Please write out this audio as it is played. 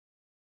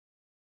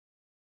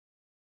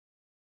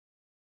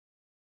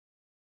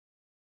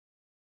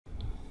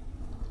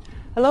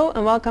Hello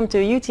and welcome to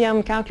a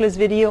UTM Calculus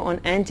video on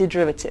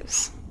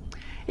antiderivatives.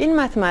 In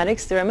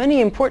mathematics, there are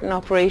many important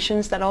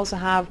operations that also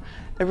have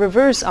a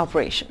reverse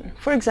operation.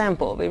 For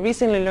example, we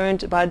recently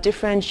learned about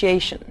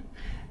differentiation.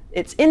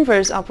 Its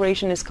inverse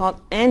operation is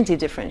called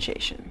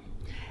antidifferentiation.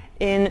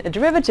 In a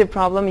derivative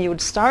problem, you would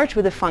start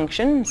with a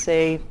function,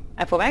 say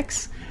f of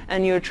x,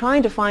 and you're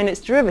trying to find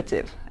its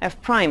derivative,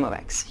 f prime of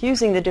x,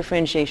 using the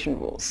differentiation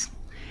rules.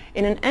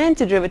 In an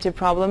antiderivative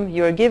problem,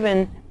 you're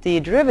given the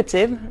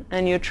derivative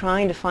and you're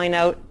trying to find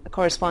out a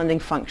corresponding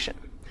function.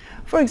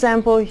 For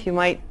example, you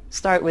might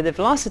start with the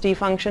velocity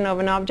function of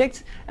an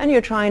object and you're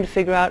trying to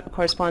figure out a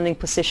corresponding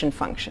position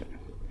function.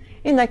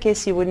 In that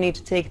case, you would need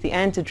to take the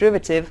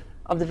antiderivative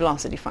of the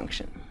velocity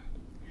function.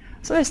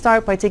 So let's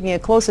start by taking a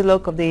closer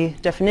look at the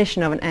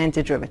definition of an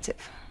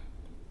antiderivative.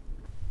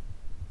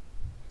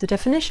 The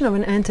definition of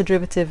an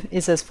antiderivative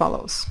is as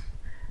follows.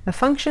 A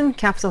function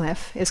capital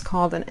F is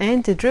called an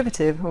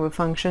antiderivative of a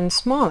function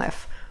small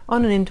f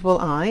on an interval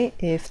I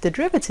if the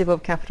derivative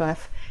of capital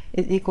F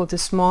is equal to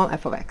small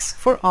f of x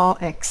for all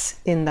x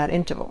in that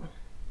interval.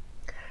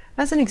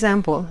 As an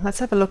example, let's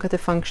have a look at the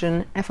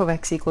function f of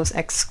x equals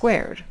x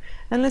squared,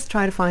 and let's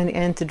try to find the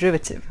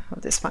antiderivative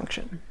of this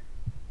function.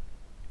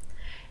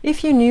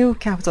 If you knew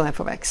capital F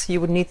of x, you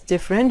would need to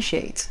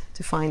differentiate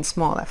to find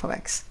small f of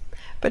x.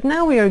 But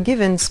now we are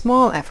given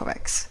small f of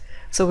x.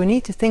 So we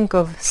need to think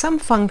of some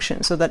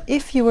function so that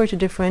if you were to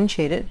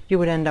differentiate it, you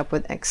would end up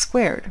with x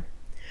squared.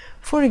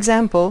 For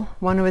example,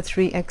 1 over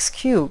 3x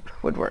cubed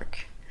would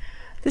work.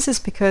 This is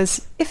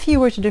because if you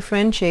were to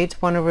differentiate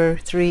 1 over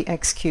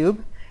 3x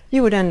cubed,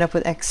 you would end up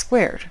with x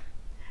squared.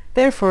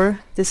 Therefore,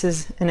 this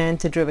is an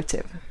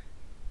antiderivative.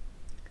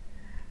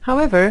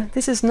 However,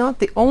 this is not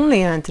the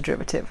only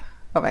antiderivative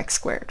of x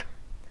squared.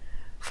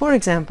 For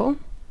example,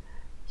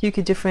 you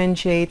could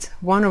differentiate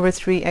 1 over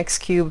 3x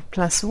cubed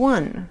plus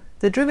 1.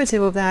 The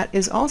derivative of that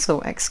is also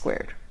x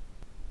squared.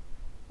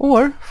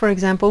 Or, for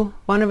example,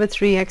 1 over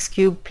 3x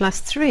cubed plus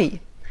 3.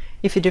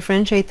 If you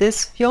differentiate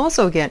this, you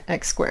also get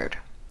x squared.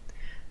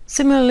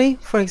 Similarly,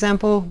 for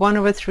example, 1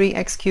 over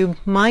 3x cubed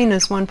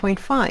minus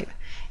 1.5.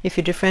 If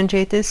you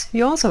differentiate this,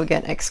 you also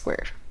get x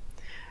squared.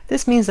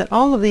 This means that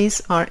all of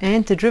these are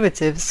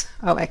antiderivatives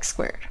of x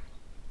squared.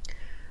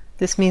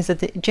 This means that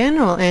the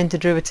general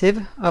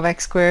antiderivative of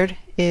x squared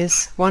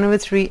is 1 over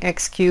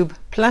 3x cubed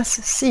plus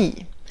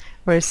c,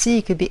 where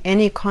c could be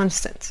any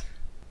constant.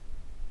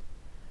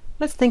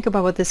 Let's think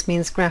about what this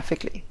means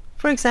graphically.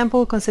 For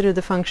example, consider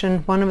the function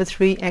 1 over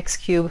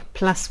 3x cubed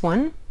plus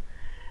 1,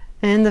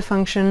 and the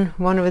function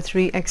 1 over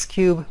 3x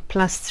cubed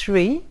plus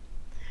 3,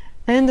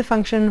 and the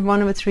function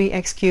 1 over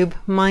 3x cubed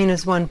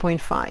minus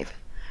 1.5.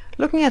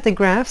 Looking at the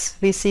graphs,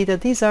 we see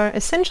that these are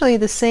essentially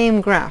the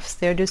same graphs.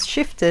 They're just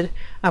shifted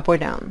up or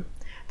down.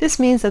 This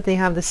means that they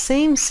have the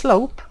same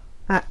slope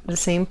at the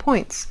same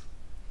points,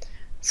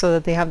 so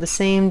that they have the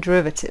same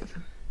derivative.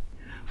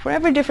 For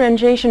every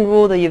differentiation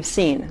rule that you've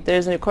seen, there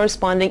is a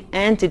corresponding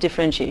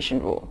anti-differentiation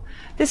rule.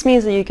 This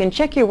means that you can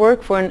check your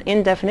work for an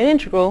indefinite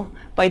integral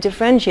by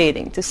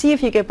differentiating to see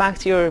if you get back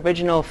to your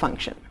original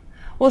function.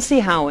 We'll see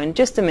how in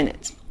just a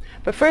minute.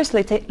 But first,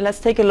 let's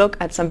take a look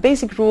at some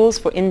basic rules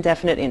for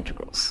indefinite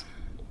integrals.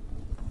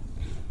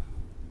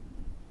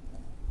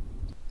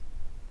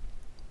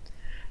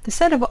 The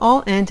set of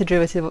all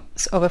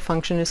antiderivatives of a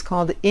function is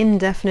called the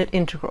indefinite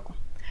integral.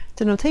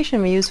 The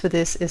notation we use for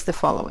this is the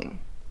following.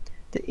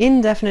 The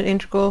indefinite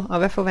integral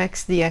of f of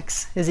x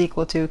dx is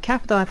equal to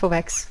capital F of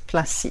x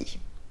plus c.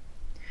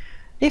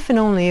 If and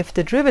only if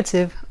the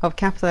derivative of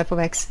capital F of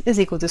x is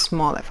equal to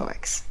small f of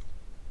x.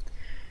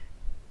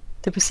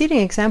 The preceding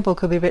example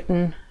could be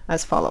written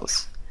as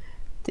follows.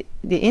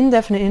 The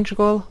indefinite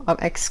integral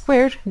of x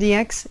squared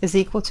dx is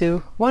equal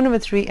to 1 over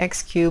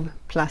 3x cubed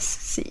plus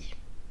c.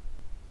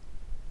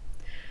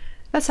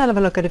 Let's have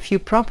a look at a few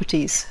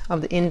properties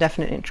of the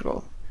indefinite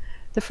integral.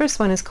 The first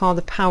one is called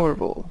the power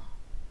rule.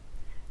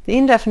 The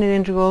indefinite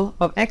integral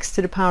of x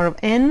to the power of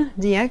n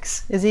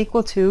dx is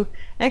equal to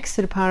x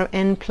to the power of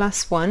n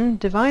plus 1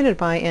 divided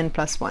by n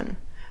plus 1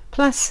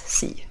 plus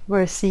c,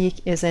 where c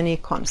is any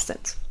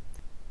constant.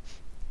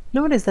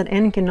 Notice that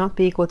n cannot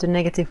be equal to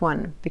negative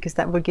 1 because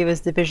that would give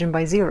us division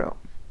by 0.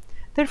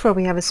 Therefore,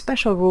 we have a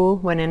special rule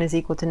when n is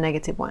equal to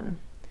negative 1.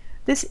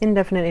 This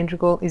indefinite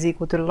integral is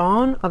equal to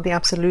ln of the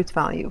absolute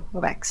value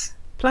of x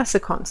plus a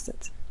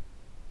constant.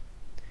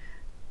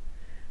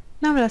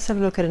 Now let's have a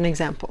look at an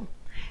example.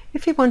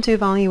 If we want to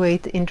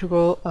evaluate the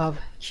integral of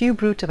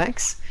cube root of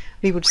x,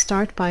 we would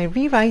start by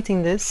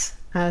rewriting this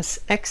as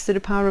x to the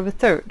power of a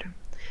third.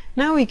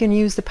 Now we can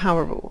use the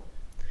power rule.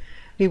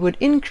 We would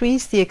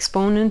increase the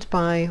exponent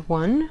by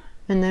 1,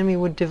 and then we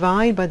would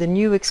divide by the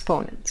new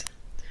exponent.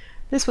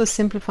 This will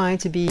simplify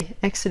to be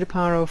x to the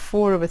power of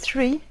 4 over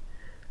 3,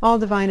 all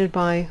divided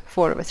by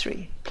 4 over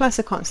 3, plus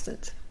a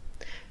constant.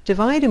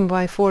 Dividing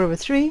by 4 over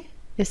 3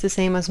 is the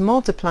same as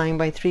multiplying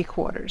by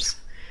 3/4.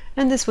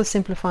 And this will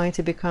simplify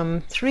to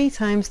become 3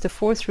 times the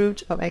 4th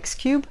root of x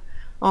cubed,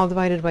 all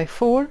divided by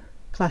 4,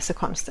 plus a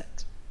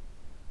constant.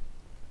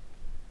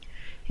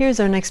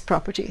 Here's our next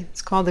property.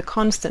 It's called the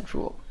constant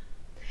rule.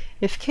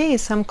 If k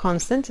is some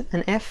constant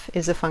and f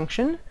is a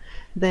function,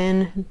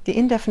 then the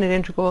indefinite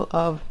integral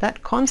of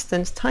that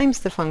constant times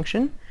the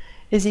function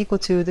is equal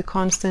to the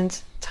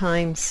constant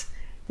times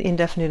the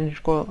indefinite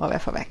integral of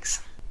f of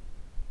x.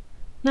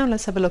 Now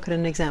let's have a look at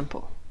an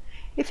example.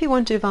 If you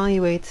want to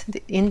evaluate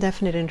the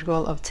indefinite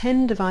integral of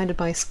 10 divided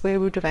by square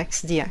root of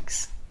x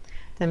dx,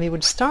 then we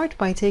would start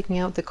by taking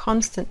out the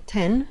constant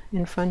 10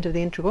 in front of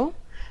the integral,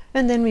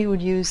 and then we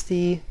would use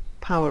the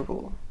power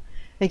rule.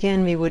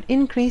 Again, we would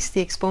increase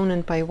the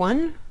exponent by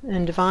 1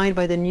 and divide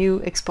by the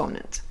new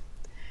exponent.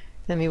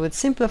 Then we would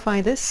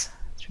simplify this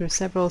through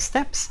several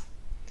steps,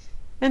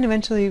 and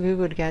eventually we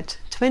would get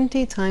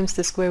 20 times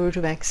the square root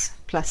of x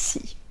plus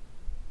c.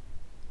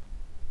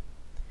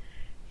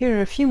 Here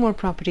are a few more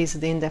properties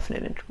of the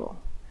indefinite integral.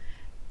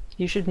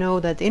 You should know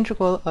that the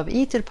integral of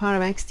e to the power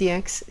of x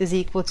dx is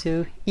equal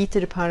to e to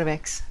the power of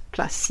x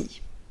plus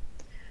c.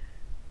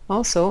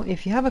 Also,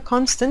 if you have a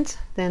constant,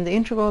 then the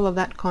integral of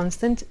that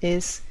constant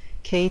is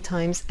k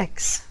times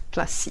x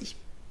plus c.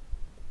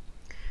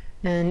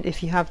 And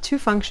if you have two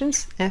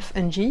functions, f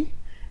and g,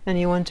 and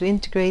you want to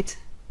integrate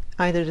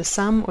either the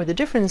sum or the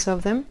difference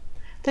of them,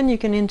 then you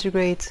can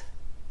integrate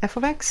f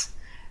of x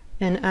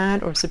and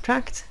add or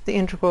subtract the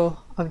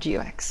integral of g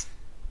of x.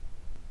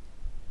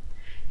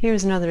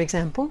 Here's another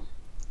example.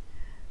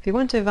 If we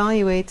want to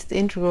evaluate the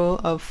integral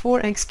of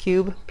 4x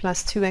cubed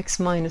plus 2x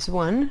minus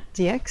 1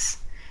 dx,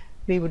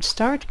 we would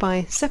start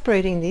by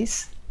separating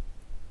these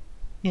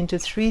into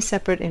three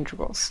separate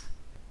integrals.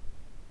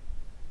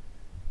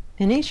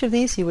 In each of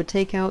these you would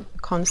take out a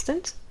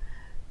constant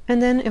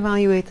and then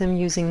evaluate them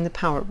using the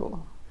power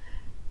rule.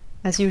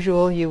 As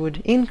usual, you would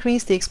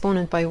increase the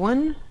exponent by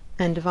 1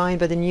 and divide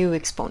by the new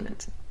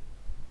exponent.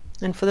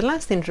 And for the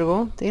last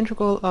integral, the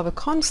integral of a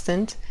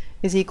constant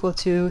is equal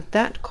to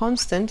that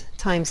constant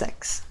times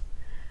x.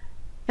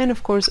 And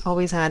of course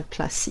always add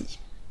plus c.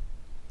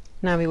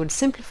 Now we would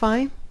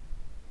simplify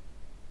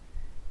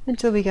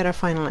until we get our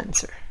final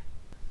answer.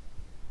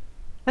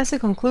 As a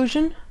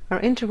conclusion, our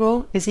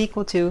integral is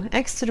equal to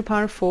x to the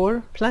power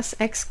 4 plus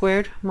x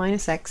squared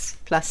minus x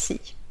plus c.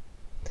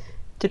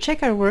 To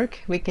check our work,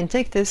 we can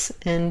take this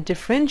and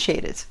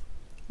differentiate it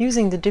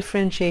using the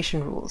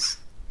differentiation rules.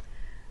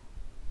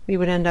 We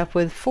would end up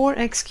with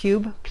 4x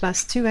cubed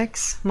plus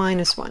 2x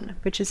minus 1,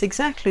 which is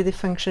exactly the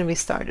function we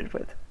started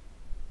with.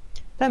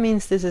 That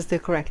means this is the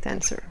correct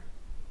answer.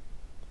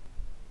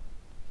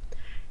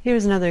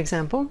 Here's another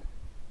example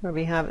where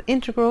we have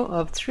integral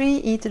of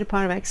 3e to the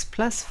power of x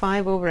plus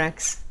 5 over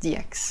x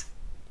dx.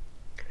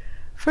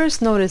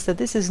 First, notice that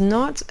this is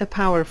not a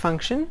power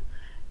function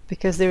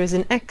because there is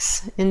an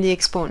x in the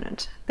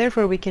exponent.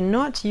 Therefore, we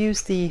cannot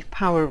use the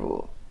power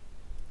rule.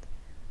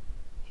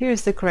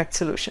 Here's the correct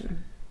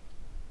solution.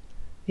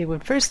 We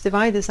would first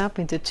divide this up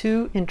into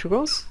two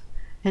integrals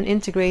and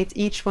integrate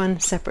each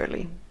one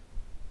separately.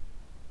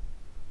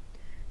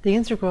 The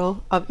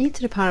integral of e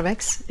to the power of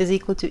x is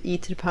equal to e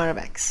to the power of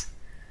x.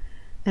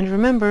 And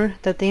remember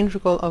that the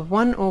integral of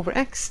 1 over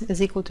x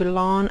is equal to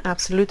ln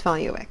absolute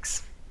value of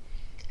x.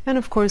 And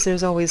of course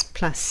there's always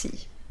plus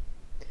c.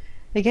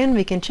 Again,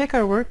 we can check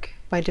our work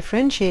by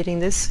differentiating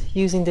this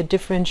using the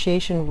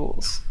differentiation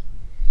rules.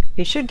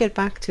 We should get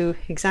back to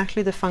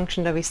exactly the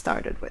function that we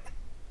started with.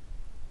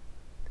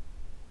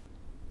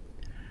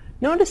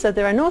 Notice that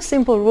there are no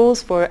simple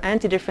rules for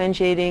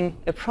antidifferentiating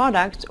a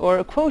product or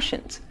a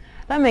quotient.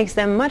 That makes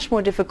them much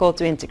more difficult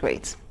to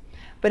integrate.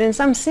 But in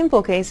some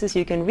simple cases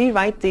you can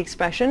rewrite the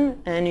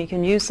expression and you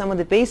can use some of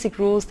the basic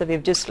rules that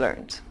we've just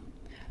learned.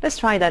 Let's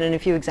try that in a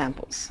few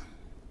examples.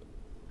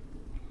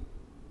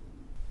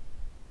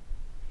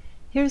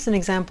 Here's an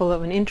example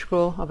of an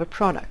integral of a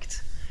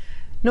product.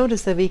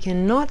 Notice that we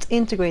cannot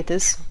integrate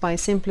this by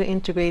simply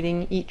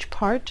integrating each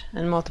part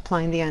and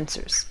multiplying the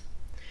answers.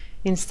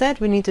 Instead,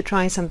 we need to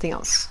try something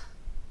else.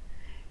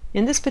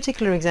 In this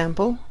particular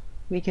example,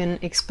 we can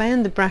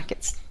expand the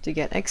brackets to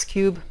get x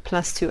cubed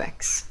plus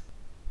 2x.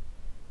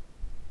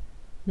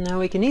 Now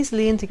we can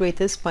easily integrate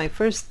this by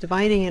first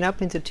dividing it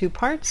up into two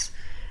parts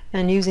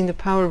and using the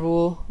power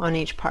rule on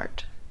each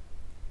part.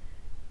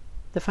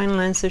 The final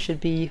answer should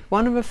be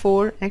 1 over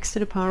 4 x to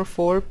the power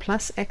 4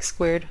 plus x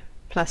squared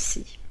plus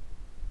c.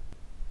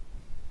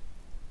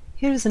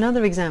 Here is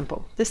another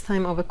example, this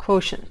time of a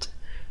quotient.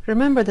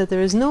 Remember that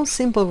there is no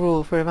simple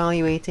rule for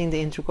evaluating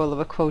the integral of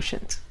a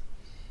quotient.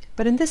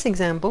 But in this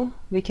example,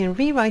 we can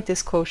rewrite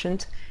this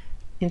quotient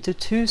into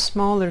two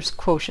smaller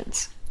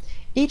quotients.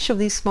 Each of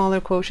these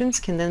smaller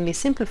quotients can then be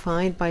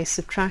simplified by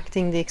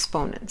subtracting the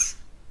exponents.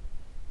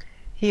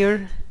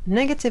 Here,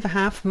 negative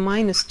half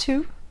minus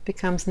 2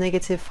 becomes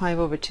negative 5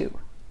 over 2.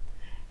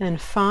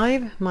 And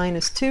 5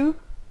 minus 2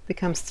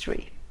 becomes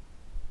 3.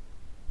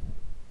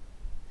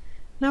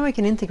 Now we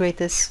can integrate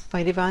this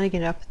by dividing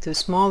it up to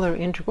smaller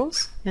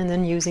integrals and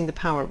then using the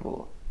power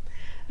rule.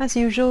 As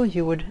usual,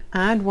 you would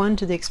add 1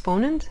 to the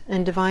exponent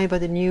and divide by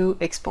the new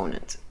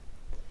exponent.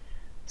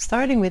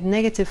 Starting with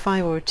negative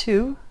 5 over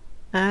 2,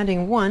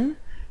 adding 1,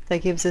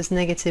 that gives us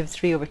negative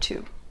 3 over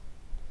 2.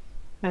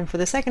 And for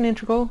the second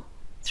integral,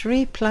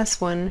 3 plus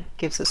 1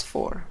 gives us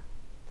 4.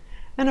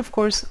 And of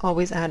course,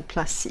 always add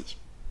plus c.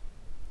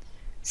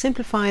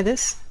 Simplify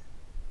this,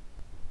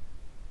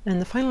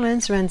 and the final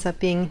answer ends up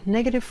being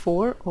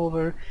 -4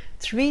 over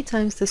 3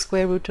 times the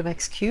square root of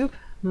x cubed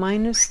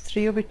minus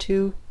 3 over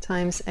 2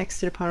 times x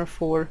to the power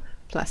 4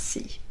 plus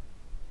c.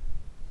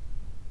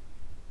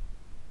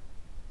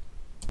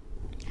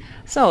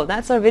 So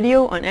that's our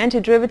video on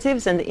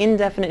antiderivatives and the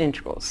indefinite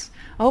integrals.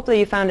 I hope that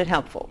you found it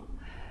helpful.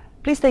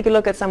 Please take a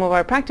look at some of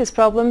our practice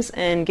problems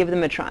and give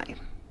them a try.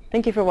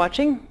 Thank you for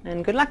watching,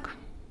 and good luck!